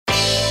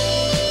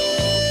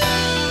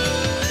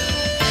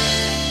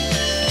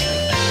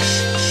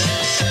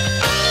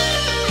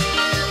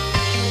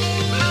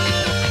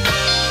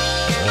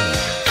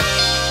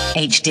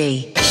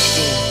HD.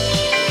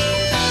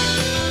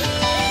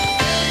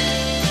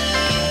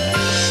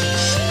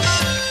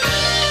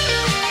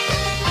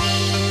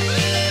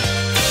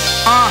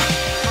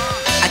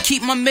 I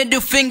keep my middle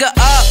finger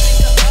up.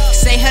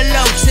 Say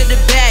hello to the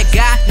bad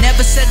guy.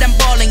 Never said I'm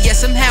ballin', yet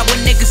somehow a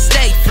nigga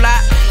stay fly.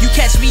 You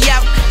catch me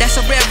out, that's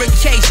a rare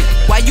occasion.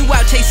 While you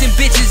out chasing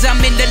bitches, I'm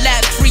in the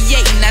lab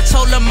creating. I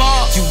told them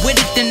all, you with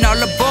it then all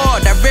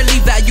aboard. I really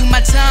value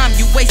my time,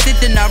 you wasted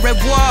then au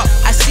revoir.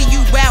 I see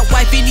you out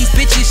wiping these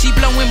bitches. She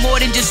blowing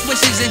more than just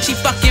wishes, and she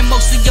fucking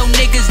most of your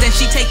niggas, then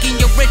she taking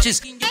your riches.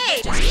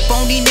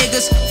 Phony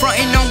niggas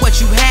frontin' on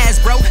what you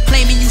has, bro.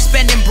 Claiming you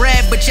spending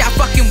bread, but y'all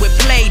fucking with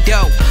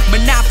Play-Doh.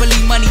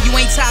 Monopoly money, you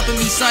ain't topping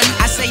me, sonny.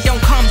 I say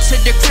don't come to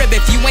the crib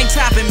if you ain't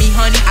topping me,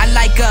 honey. I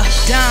like a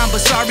dime,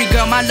 but sorry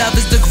girl, my love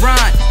is the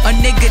grind. A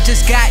nigga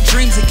just got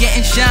dreams of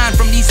getting shine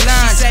from these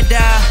lines. She said,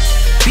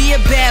 be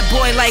a bad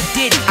boy like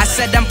Diddy. I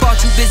said I'm far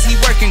too busy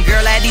working,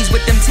 girl, at ease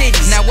with them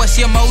titties. Now what's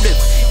your motive?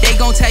 They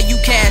gon' tell you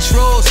cash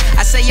rules.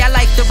 I say I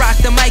like to rock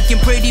the mic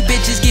and pretty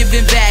bitches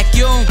giving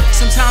vacuum.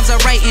 Sometimes I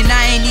write and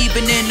I ain't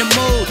even in the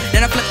mood.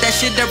 Then I flip that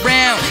shit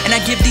around and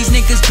I give these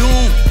niggas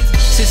doom.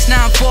 Since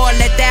 9-4,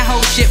 let that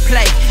whole shit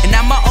play. And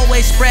I'ma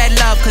always spread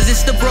love, cause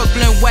it's the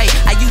Brooklyn way.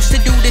 I used to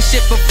do this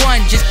shit for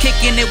fun, just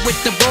kicking it with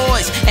the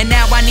boys. And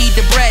now I need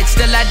the bread,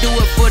 still I do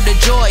it for the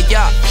joy,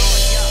 y'all.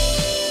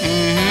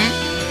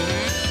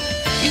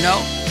 You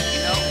know,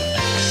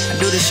 I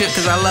do this shit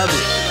cause I love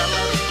it.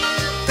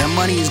 That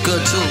money is good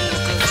too.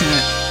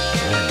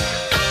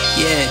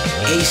 Yeah,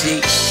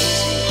 HD.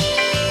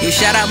 Yeah,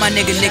 shout out my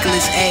nigga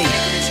Nicholas A.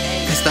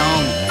 That's the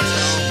homie.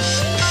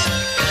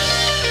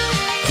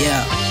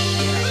 Yeah.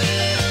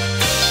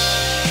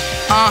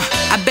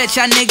 I bet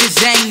y'all niggas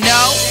ain't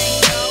know.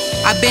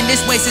 I've been this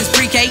way since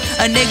pre-K,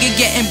 a nigga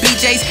getting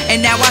BJs,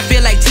 and now I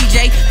feel like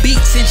TJ.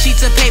 Beats and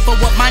sheets of paper,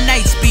 what my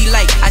nights be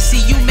like. I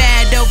see you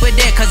mad over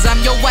there, cause I'm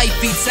your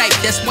wifey type.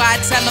 That's why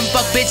I tell them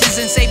fuck bitches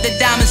and save the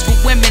diamonds for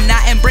women.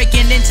 I am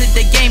breaking into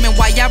the game, and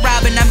while y'all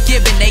robbing, I'm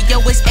giving. Hey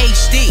yo, it's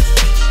HD.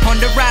 On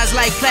the rise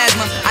like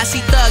plasma. I see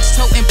thugs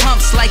toting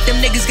pumps like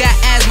them niggas got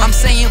asthma. I'm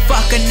saying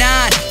fuck a 9.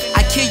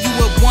 I kill you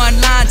with one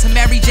line. To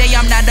Mary J,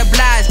 I'm not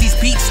obliged. These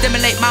beats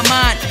stimulate my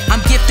mind.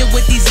 I'm gifted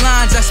with these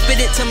lines. I spit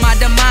it to my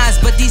demise.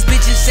 But these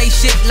bitches say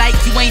shit like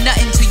you ain't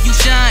nothing till you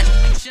shine.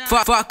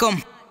 Fuck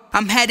them.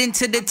 I'm heading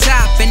to the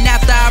top, and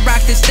after I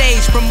rock the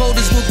stage,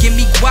 promoters will give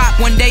me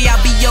guap. One day I'll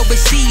be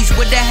overseas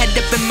with a head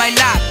up in my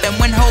lap. And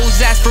when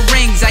hoes ask for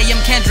rings, I am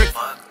Kendrick.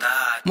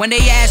 When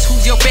they ask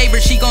who's your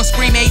favorite, she gon'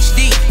 scream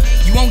HD.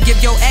 You won't give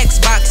your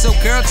Xbox, so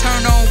girl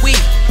turn on Wii.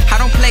 I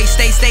don't play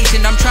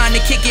Station, I'm trying to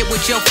kick it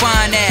with your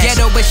fine ass.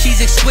 Ghetto, but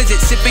she's exquisite,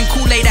 sipping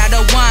Kool-Aid out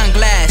of wine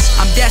glass.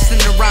 I'm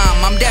destined to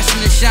rhyme, I'm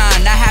destined to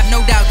shine. I have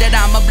no doubt that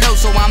I'm a blow,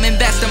 so I'm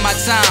investing my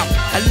time.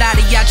 A lot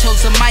of y'all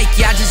chose a mic,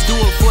 y'all just do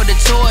it for the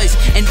toys.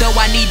 And though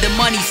I need the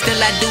money, still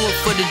I do it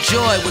for the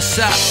joy. What's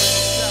up?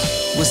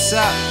 What's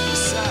up?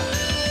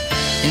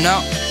 You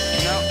know?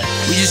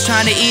 We just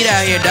trying to eat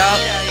out here,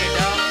 dog.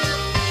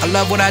 I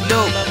love what I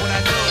do.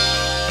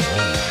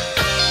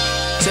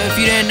 So if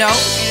you didn't know,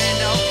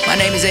 my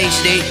name is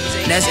HD.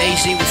 That's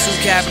HD with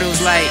 2 capitals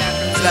like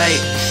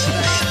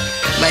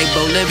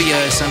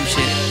Bolivia or some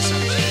shit.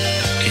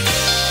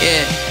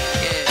 Yeah.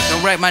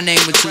 Don't write my name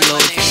with 2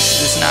 lowercase.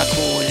 It's not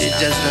cool. It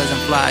just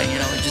doesn't fly. You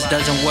know, it just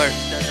doesn't work.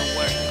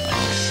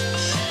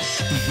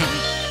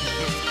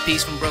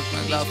 Peace from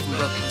Brooklyn. Love from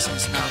Brooklyn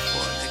since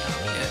 9-4.